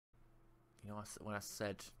know, when I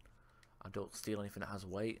said I don't steal anything that has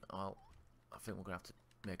weight, I think we're gonna have to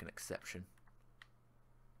make an exception.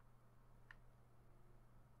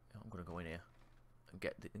 I'm gonna go in here and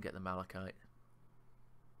get the malachite.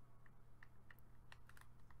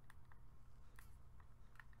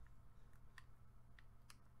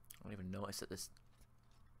 I don't even notice that this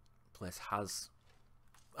place has.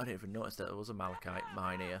 I didn't even notice that there was a malachite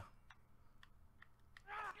mine here.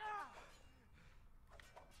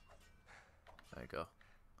 There you go.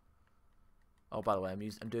 Oh, by the way,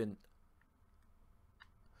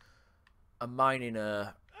 I'm mining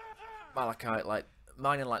a malachite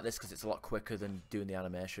mining like this because it's a lot quicker than doing the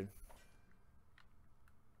animation.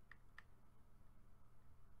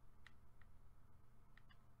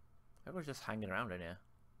 Everyone's just hanging around in here.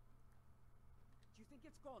 Do you think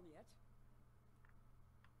it's gone yet?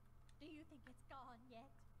 Do you think it's gone yet?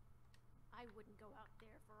 I wouldn't go out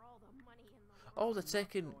there for all the money in the world. Oh,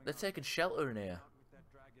 they're taking shelter in here. With that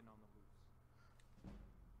dragon on the loose.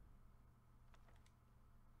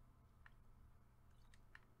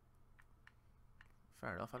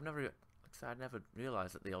 Fair enough. I'd never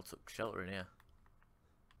realised that they all took shelter in here.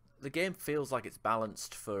 The game feels like it's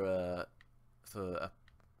balanced for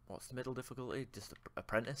what's the middle difficulty? Just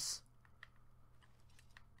apprentice.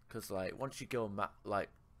 Because like once you go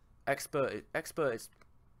expert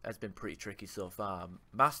has been pretty tricky so far.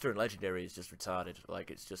 Master and legendary is just retarded. Like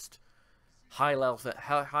it's just high health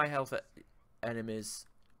enemies,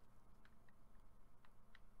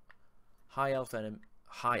 high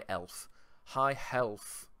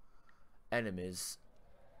health enemies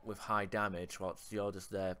with high damage, whilst you're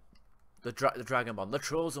just there. The Dragonborn, the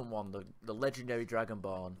chosen one, the legendary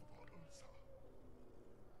Dragonborn,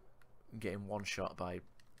 getting one shot by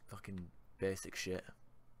fucking basic shit.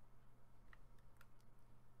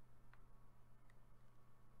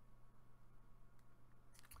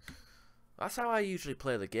 That's how I usually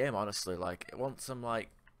play the game, honestly. Like once I'm like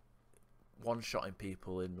one-shotting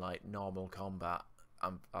people in like normal combat,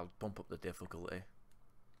 I'll bump up the difficulty.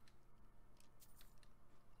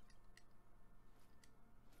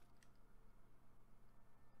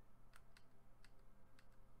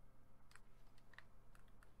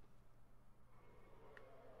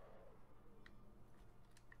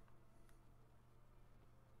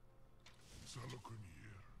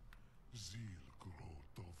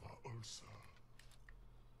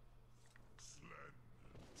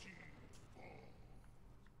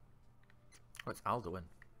 What's Alduin?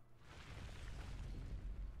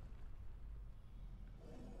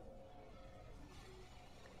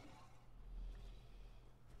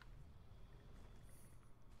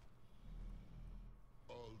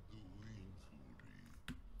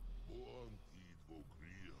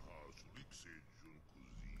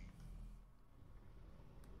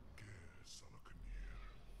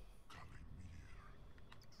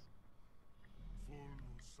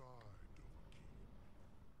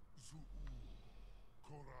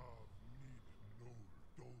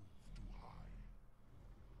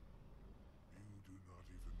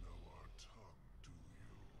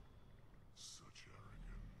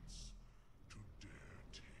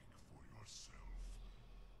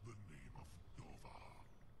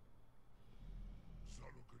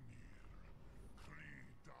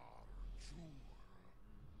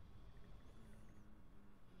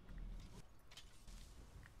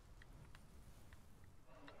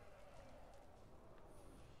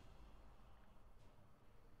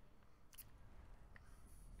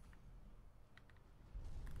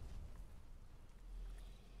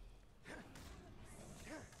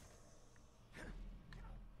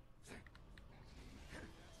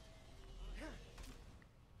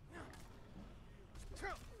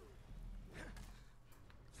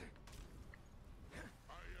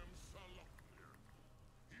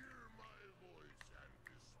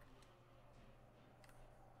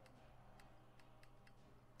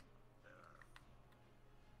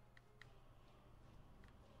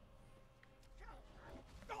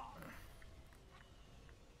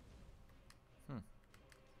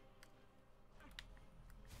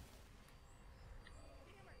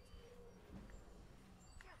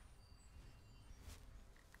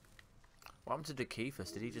 What happened to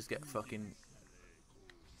Keithus? Did he just get fucking...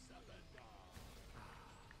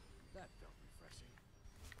 That felt refreshing.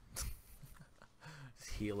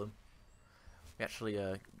 Just heal him. We actually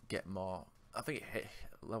get more... I think it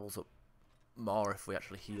levels up more if we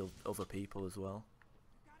actually heal other people as well.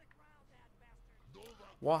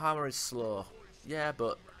 Warhammer is slow. Yeah,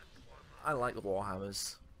 but I like the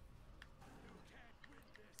Warhammers.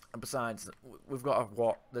 And besides, we've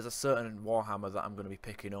got there's a certain Warhammer that I'm going to be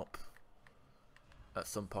picking up at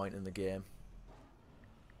some point in the game.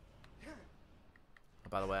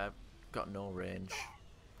 By the way, I've got no range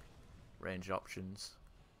options.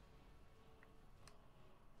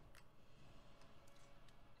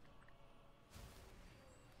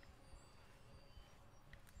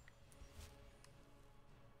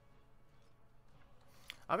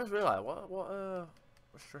 I just realised what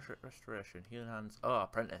restoration, healing hands. Oh,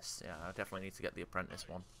 apprentice. Yeah, I definitely need to get the apprentice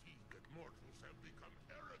one.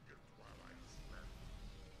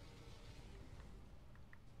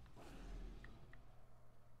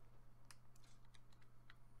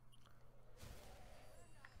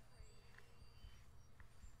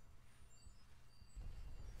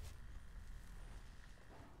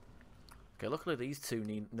 Okay, luckily these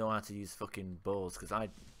two know how to use fucking bows, because I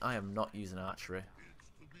am not using archery.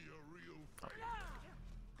 Oh.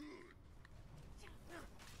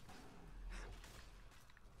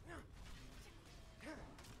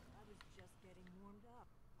 I was just getting warmed up.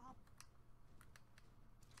 Oh.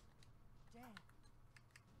 Damn.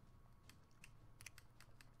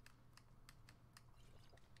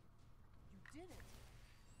 You did it.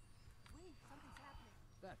 Wait, something's happening.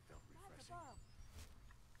 That felt That's refreshing. above.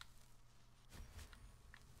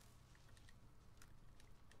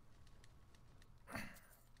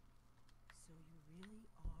 So you really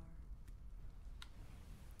are.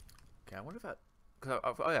 Okay, I wonder if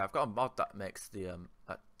oh yeah, I've got a mod that makes the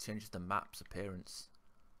that changes the map's appearance.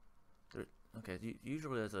 Okay,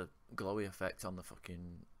 usually there's a glowy effect on the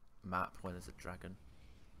fucking map when there's a dragon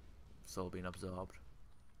soul being absorbed.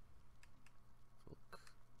 Fuck.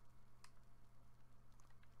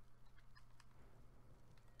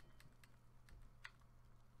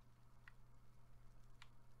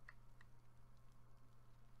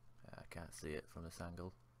 Yeah, I can't see it from this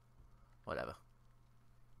angle. Whatever.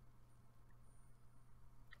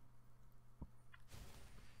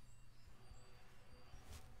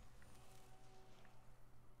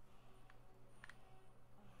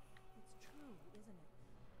 It's true, isn't it?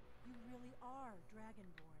 You really are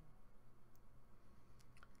Dragonborn.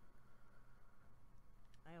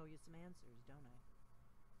 I owe you some answers, don't I?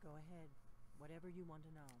 Go ahead. Whatever you want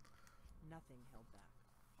to know. Nothing held back.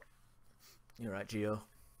 You're right, Geo.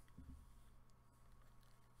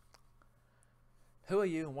 Who are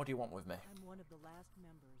you and what do you want with me? I'm one of the last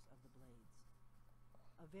members of the Blades.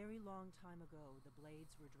 A very long time ago, the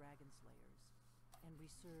Blades were Dragon Slayers, and we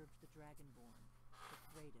served the Dragonborn, the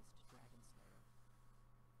greatest Dragon Slayer.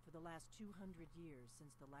 For the last 200 years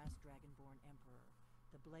since the last Dragonborn Emperor,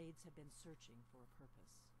 the Blades have been searching for a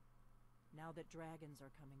purpose. Now that dragons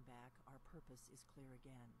are coming back, our purpose is clear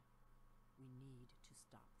again. We need to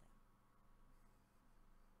stop them.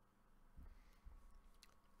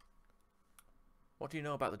 What do you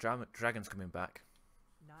know about the dragons coming back?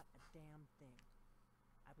 Not a damn thing.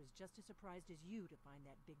 I was just as surprised as you to find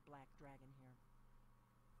that big black dragon here.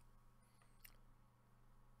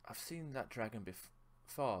 I've seen that dragon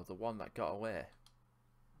before, the one that got away.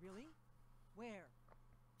 Really? Where?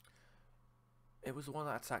 It was the one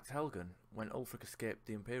that attacked Helgen when Ulfric escaped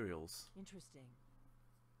the Imperials. Interesting.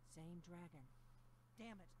 Same dragon.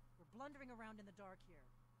 Damn it. We're blundering around in the dark here.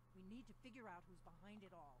 We need to figure out who's behind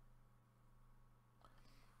it all.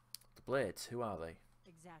 The Blades, who are they?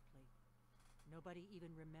 Exactly. Nobody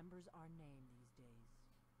even remembers our name these days.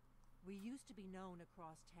 We used to be known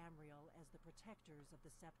across Tamriel as the protectors of the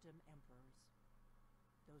Septim Emperors.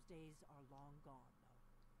 Those days are long gone, though.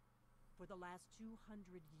 For the last 200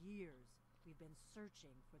 years, we've been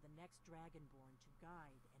searching for the next Dragonborn to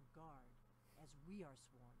guide and guard, as we are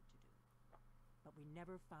sworn to do. But we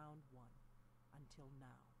never found one, until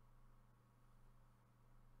now.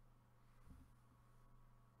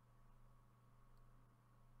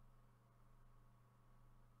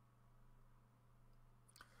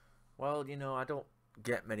 Well, you know, I don't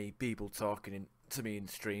get many people talking to me in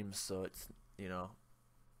streams, so it's, you know,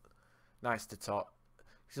 nice to talk.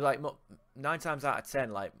 So, like, 9 times out of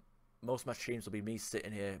 10, like, most of my streams will be me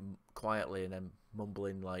sitting here quietly and then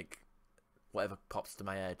mumbling, like, whatever pops to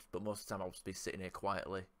my head. But most of the time I'll just be sitting here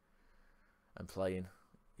quietly and playing,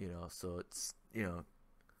 you know, so it's, you know,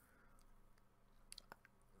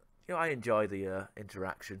 I enjoy the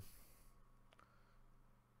interaction.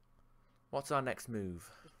 What's our next move?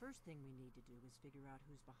 The first thing we need to do is figure out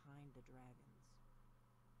who's behind the dragons.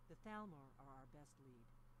 The Thalmor are our best lead.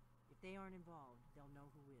 If they aren't involved, they'll know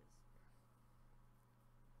who is.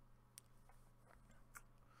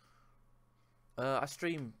 I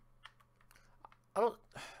stream. I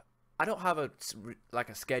don't have a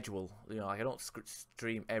schedule. You know, like I don't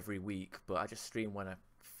stream every week, but I just stream when I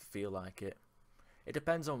feel like it. It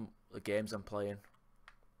depends on the games I'm playing.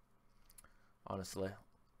 Honestly.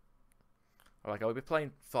 Like, I'll be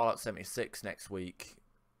playing Fallout 76 next week.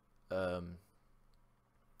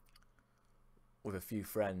 with a few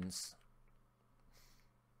friends.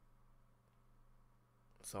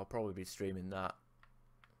 So I'll probably be streaming that.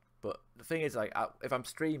 But the thing is, like, if I'm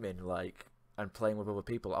streaming, like, and playing with other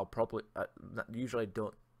people, I'll probably usually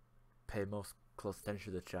don't pay most close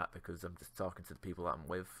attention to the chat because I'm just talking to the people that I'm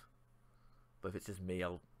with. But if it's just me,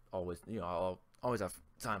 I'll always, I'll always have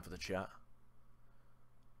time for the chat.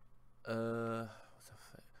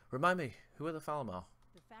 Remind me, who are the Falmar?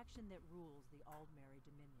 The faction that rules the Aldmeri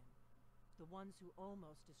Dominion. The ones who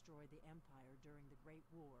almost destroyed the Empire during the Great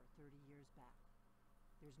War 30 years back.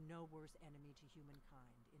 There's no worse enemy to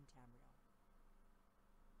humankind in Tamriel.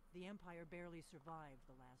 The Empire barely survived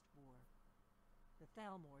the last war. The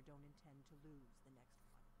Thalmor don't intend to lose the next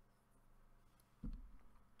one.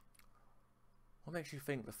 What makes you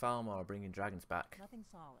think the Falmar are bringing dragons back? Nothing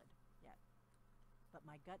solid, yet. But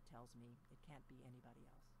my gut tells me it can't be anybody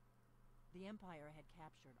else. The Empire had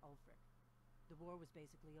captured Ulfric. The war was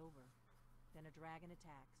basically over. Then a dragon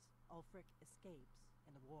attacks, Ulfric escapes,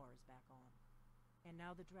 and the war is back on. And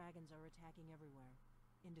now the dragons are attacking everywhere,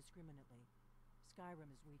 indiscriminately.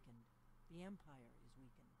 Skyrim is weakened. The Empire is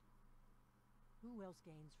weakened. Who else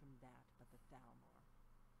gains from that but the Thalmor?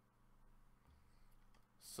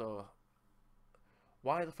 So,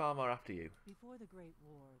 why are the Falmar after you? Before the Great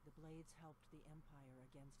War, the Blades helped the Empire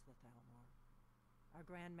against the Thalmor. Our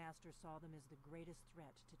Grand Master saw them as the greatest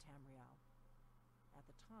threat to Tamriel. At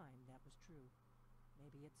the time, that was true.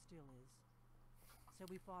 Maybe it still is. So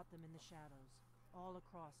we fought them in the shadows, all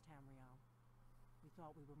across Tamriel. We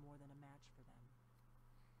thought we were more than a match for them.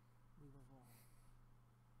 We were wrong.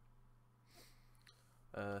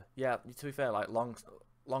 Yeah, to be fair, like long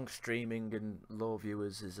streaming and low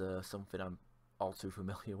viewers is something I'm all too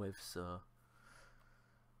familiar with. So,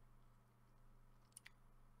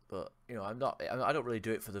 but I don't really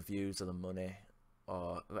do it for the views or the money,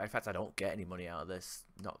 or in fact, I don't get any money out of this.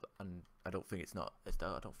 And I don't think it's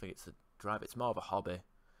a drive. It's more of a hobby.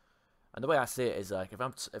 And the way I see it is like if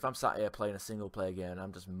I'm sat here playing a single player game and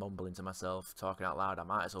I'm just mumbling to myself, talking out loud, I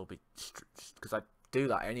might as well be, because I do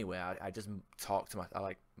that anyway. I just talk to I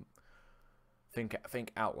like think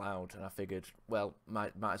out loud, and I figured, well,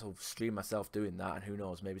 might as well stream myself doing that, and who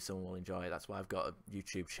knows, maybe someone will enjoy it. That's why I've got a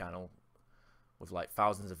YouTube channel with like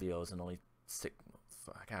thousands of videos and only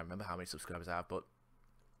I can't remember how many subscribers I have, but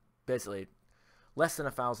basically less than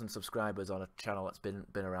 1,000 subscribers on a channel that's been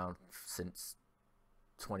around since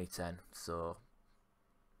 2010. So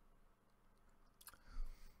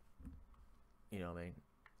you know what I mean,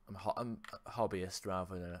 I'm a hobbyist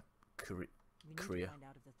rather than a career. We need to find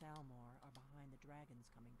out if the Thalmor are behind the dragons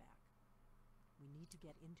coming back. We need to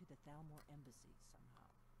get into the Thalmor embassy somehow.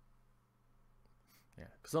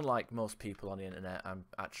 Yeah, because unlike most people on the internet, I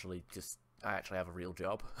actually have a real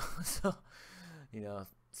job. So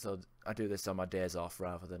so I do this on my days off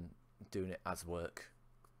rather than doing it as work.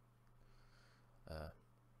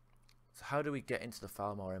 So how do we get into the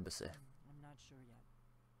Falmar embassy? I'm not sure yet.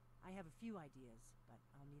 I have a few ideas, but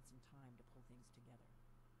I'll need some time to pull things together.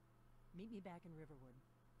 Meet me back in Riverwood.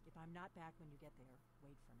 If I'm not back when you get there,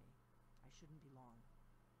 wait for me. I shouldn't be long.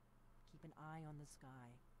 Keep an eye on the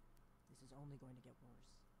sky. This is only going to get worse.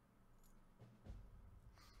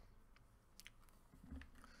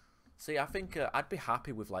 See, I think I'd be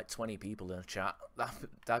happy with like 20 people in a chat.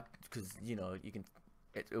 That because you can,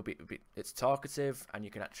 it's talkative, and you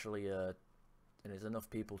can actually and there's enough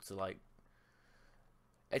people to like.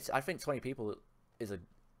 I think 20 people is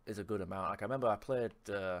a good amount. Like I remember I played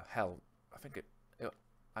hell. I think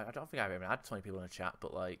I don't think I've ever had 20 people in a chat,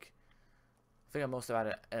 but like I think I must have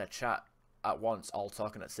had in a chat at once, all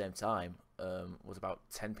talking at the same time. Was about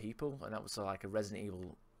 10 people, and that was like a Resident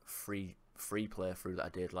Evil free playthrough that I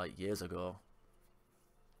did like years ago.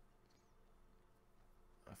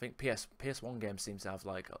 I think PS1 games seems to have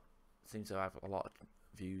a lot of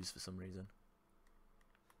views for some reason.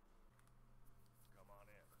 Come on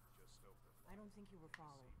in. Just open. I don't think you were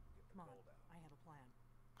followed. Come on, I have a plan.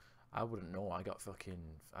 I wouldn't know. I got fucking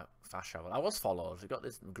fast travel. I was followed. I got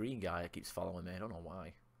this green guy that keeps following me. I don't know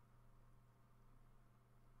why.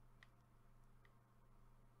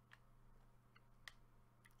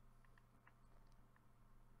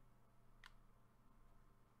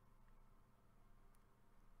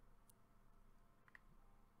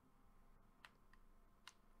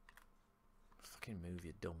 Fucking move,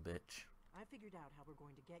 you dumb bitch. I figured out how we're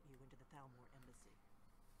going to get you into the Thalmor embassy.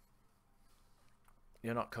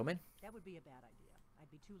 You're not coming? That would be a bad idea. I'd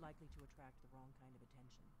be too likely to attract the wrong kind of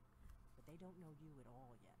attention. But they don't know you at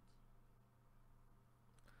all yet.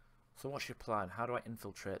 So what's your plan? How do I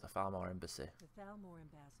infiltrate the Falmar embassy? The Thalmor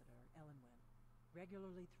ambassador, Elenwen,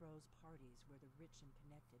 regularly throws parties where the rich and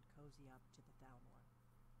connected cozy up to the Thalmor.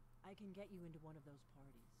 I can get you into one of those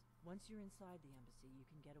parties. Once you're inside the embassy, you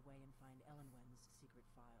can get away and find Elenwen's secret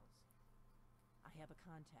files. I have a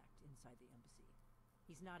contact inside the embassy.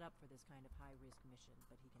 He's not up for this kind of high-risk mission,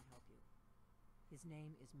 but he can help you. His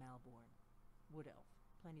name is Malborn. Wood Elf.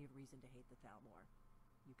 Plenty of reason to hate the Thalmor.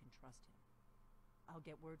 You can trust him. I'll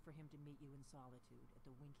get word for him to meet you in Solitude at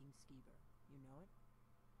the Winking Skeever. You know it?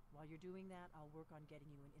 While you're doing that, I'll work on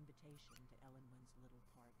getting you an invitation to Elenwen's little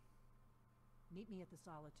party. Meet me at the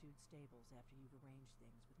Solitude stables after you've arranged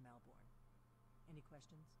things with Malborn. Any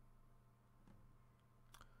questions?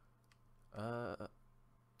 I'll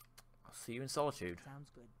see you in Solitude. Sounds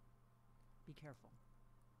good. Be careful.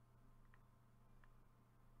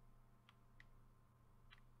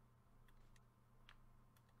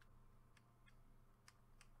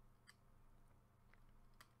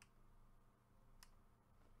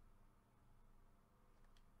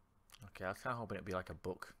 Okay, I was kind of hoping it'd be like a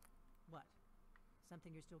book. What?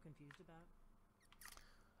 Something you're still confused about?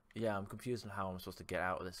 Yeah, I'm confused on how I'm supposed to get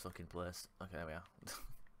out of this fucking place. Okay, there we are.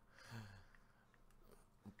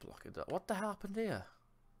 Block it up. What the hell happened here?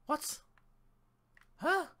 What?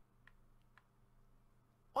 Huh?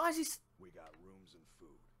 Why is he... We got rooms and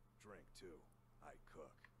food. Drink, too. I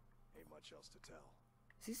cook. Ain't much else to tell.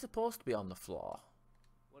 Is he supposed to be on the floor?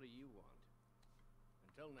 What do you want?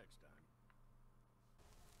 Until next time.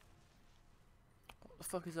 What the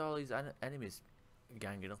fuck is all these enemies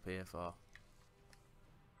ganging up here for?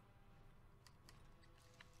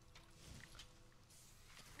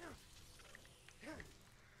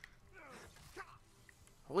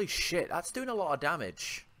 Holy shit, that's doing a lot of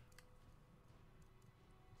damage.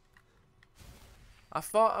 I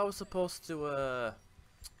thought I was supposed to,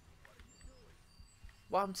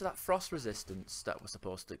 what happened to that frost resistance that we're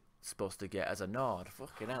supposed to get as a nod?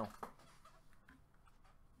 Fucking hell.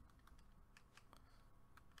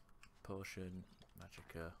 Potion,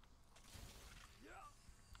 magicka.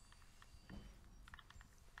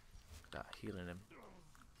 That healing him.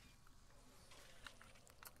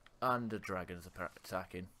 And the dragon's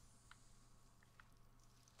attacking.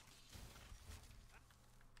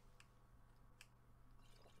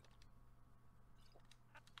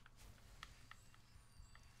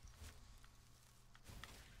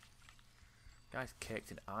 Guy's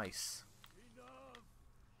caked in ice.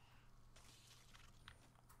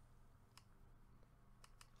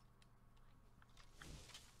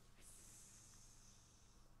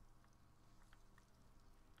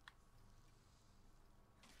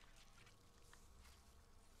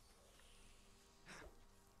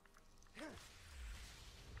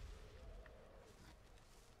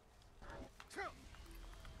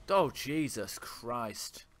 Oh, Jesus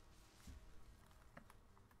Christ.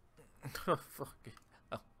 Oh, fucking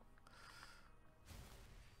hell.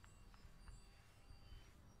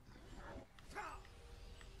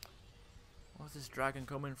 Where's this dragon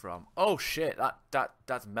coming from? Oh shit,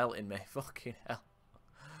 that's melting me. Fucking hell.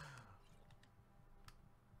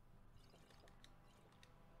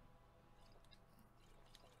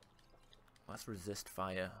 Let's resist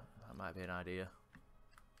fire. That might be an idea.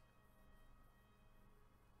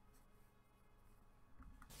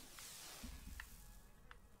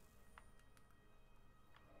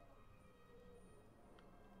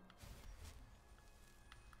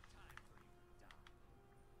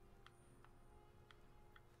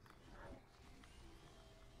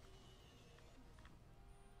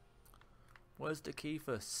 Where's the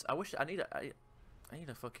Kephas? I need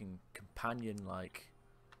a fucking companion like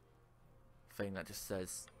thing that just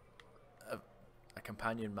says a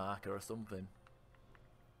companion marker or something.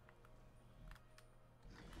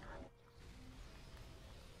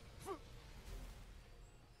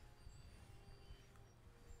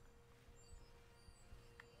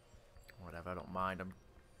 Whatever, I don't mind. I'm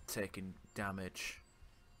taking damage.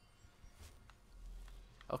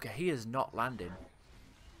 Okay, he is not landing.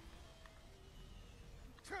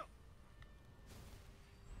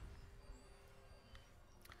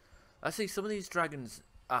 I see some of these dragons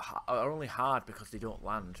are only hard because they don't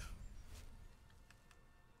land.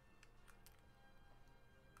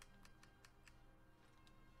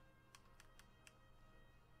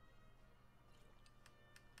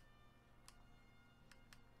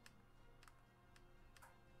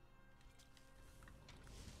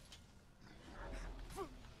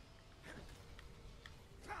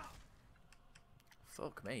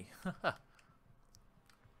 Fuck me.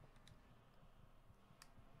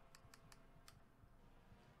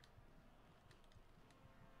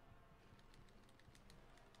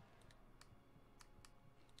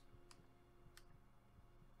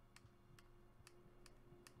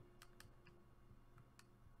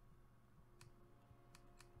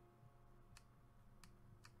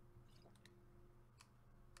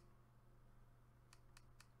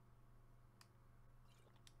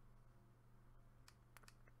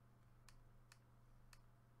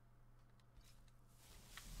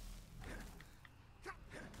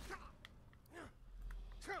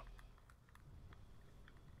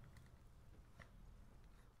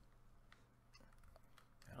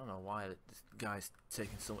 this guy's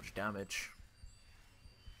taking so much damage.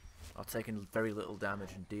 Or taking very little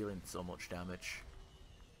damage and dealing so much damage.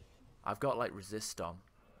 I've got like resist on.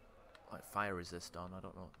 Like fire resist on. I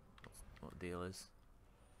don't know what the deal is.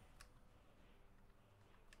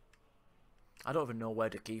 I don't even know where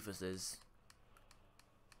Dekefus is.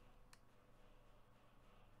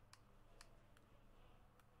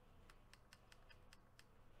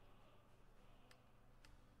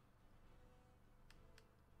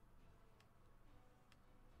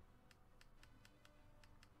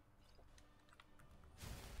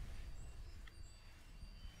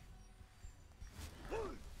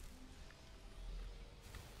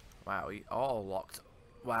 Wow, he all locked.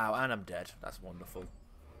 Wow, and I'm dead. That's wonderful.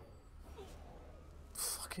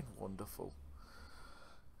 Fucking wonderful.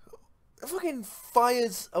 Fucking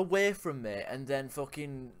fires away from me and then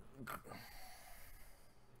fucking...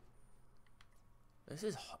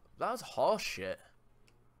 That was horse shit.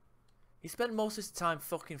 He spent most of his time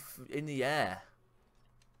fucking in the air.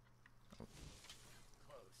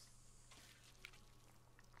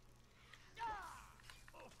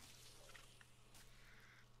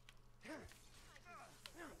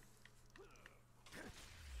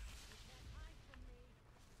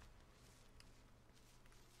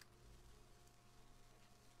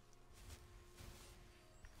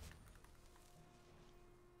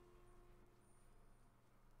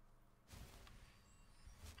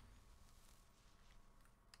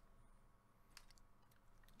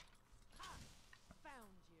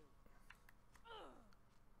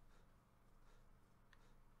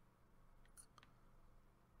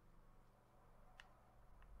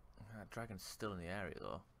 That dragon's still in the area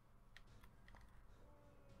though.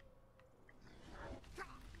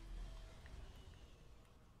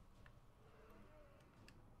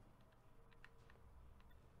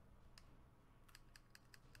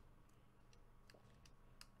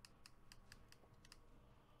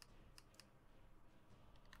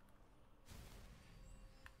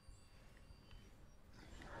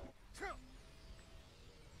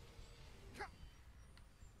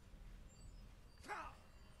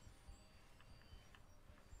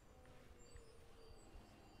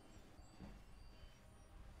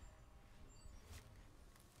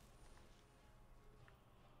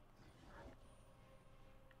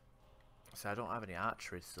 So I don't have any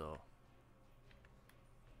archery, so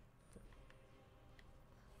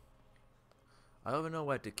I don't even know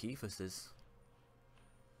where Dekefus is.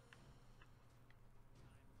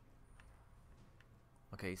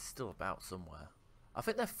 Okay, he's still about somewhere. I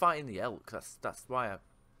think they're fighting the elk. That's why I.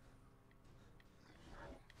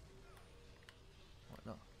 What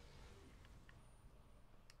not?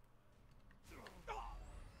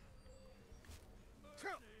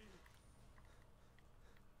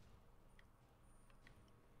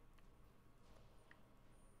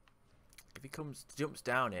 If he jumps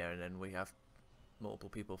down here, and then we have multiple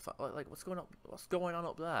people like what's going on? What's going on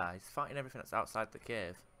up there? He's fighting everything that's outside the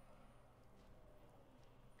cave.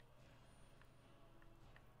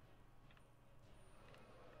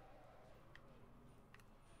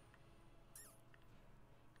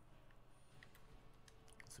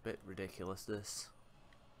 It's a bit ridiculous, this.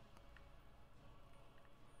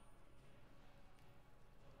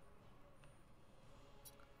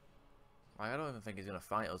 I don't even think he's gonna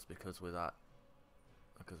fight us because we're like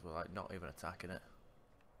not even attacking it.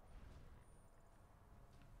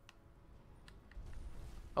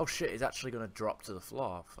 Oh shit, he's actually gonna drop to the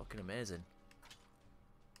floor. Fucking amazing.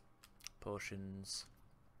 Potions.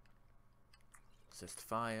 Assist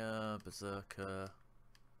fire, berserker.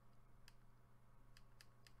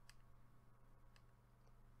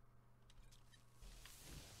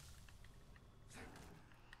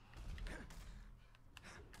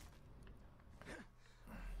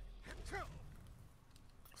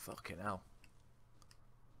 Fucking hell.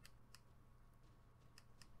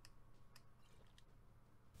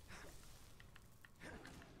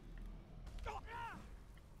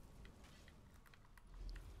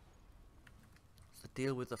 So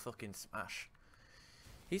deal with the fucking smash.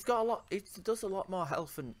 He's got a lot. He does a lot more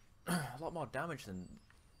health and a lot more damage than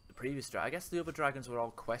the previous dragon. I guess the other dragons were all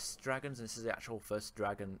quest dragons, and this is the actual first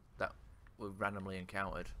dragon that we randomly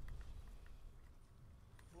encountered.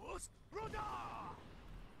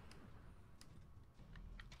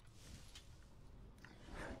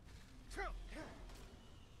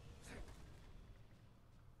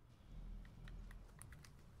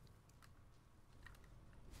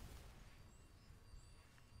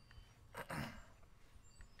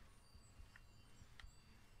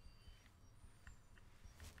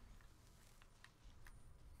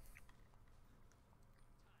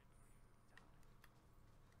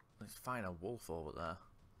 Let's find a wolf over there.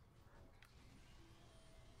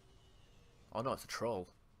 Oh no, it's a troll.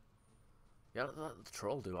 Yeah, let the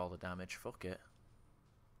troll do all the damage. Fuck it.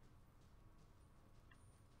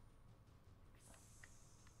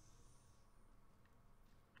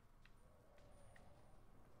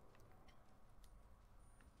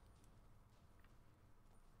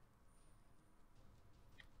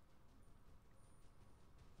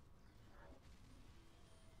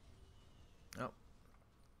 Oh.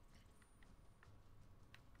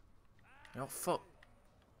 Oh fuck.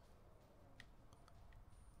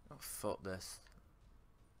 Oh fuck this.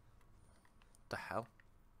 What the hell?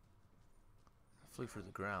 I flew through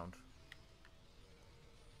the ground.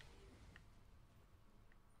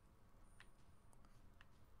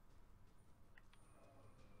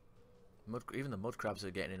 Even the mud crabs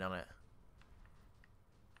are getting in on it.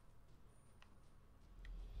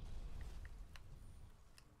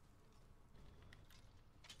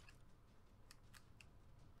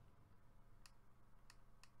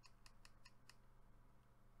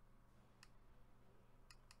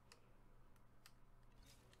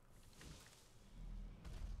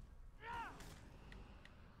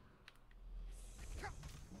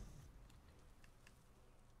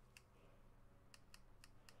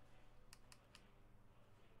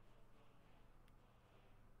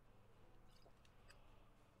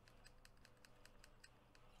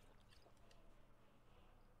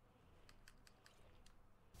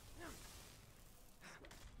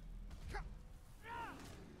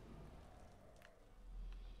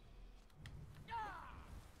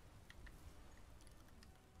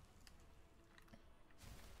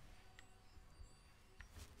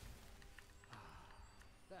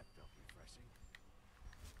 That felt refreshing.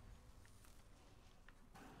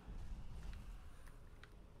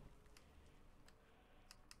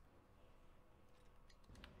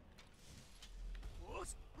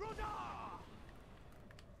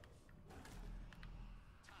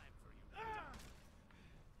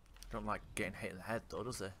 Don't like getting hit in the head though,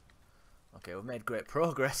 does it? Okay, we've made great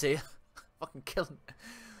progress here. Fucking killing.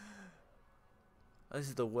 This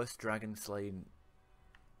is the worst dragon slaying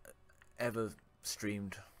ever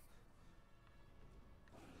streamed.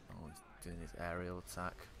 Oh, he's doing his aerial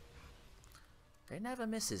attack. It never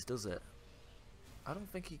misses, does it? I don't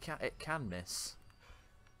think it can miss.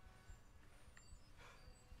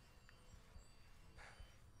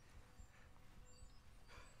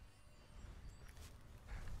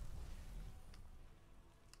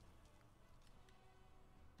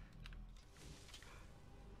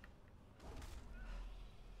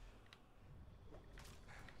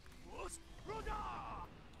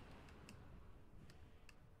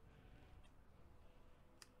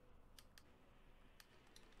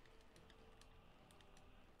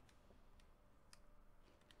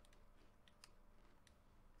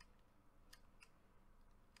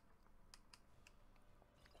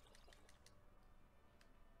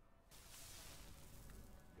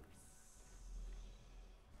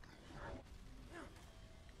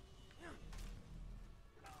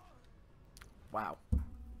 Wow.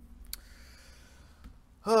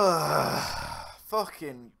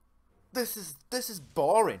 Fucking. This is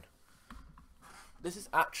boring. This is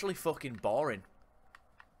actually boring.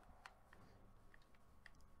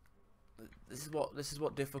 This is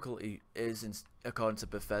what difficulty is according to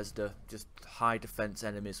Bethesda. Just high defense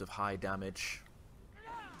enemies with high damage.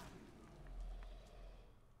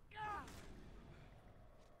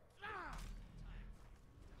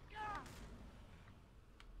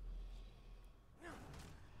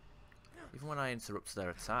 Even when I interrupt their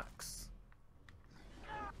attacks.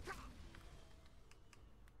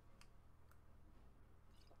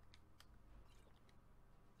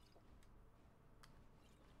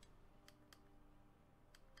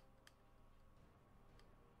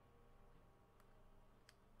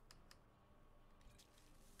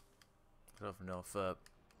 I don't know if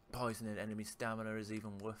poisoning enemy stamina is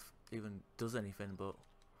even does anything, but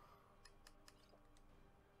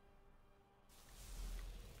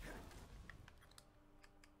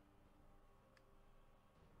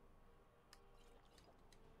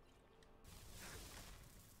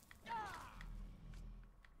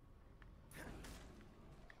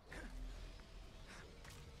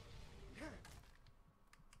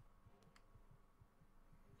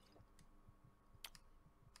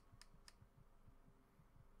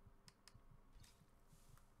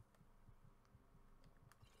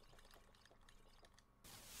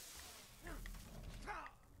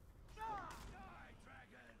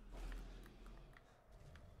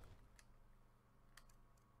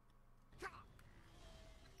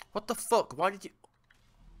what the fuck? Why did you?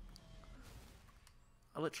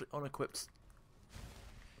 I literally unequipped.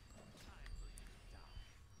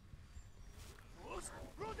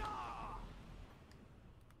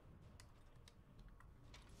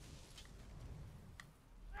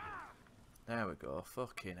 There we go.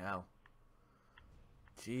 Fucking hell.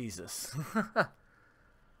 Jesus.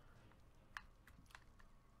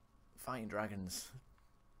 Fighting dragons.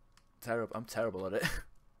 Terrible. I'm terrible at it.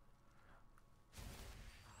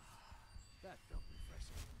 That felt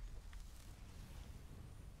refreshing.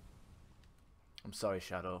 I'm sorry,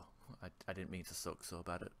 Shadow. I didn't mean to suck so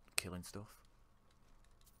bad at killing stuff.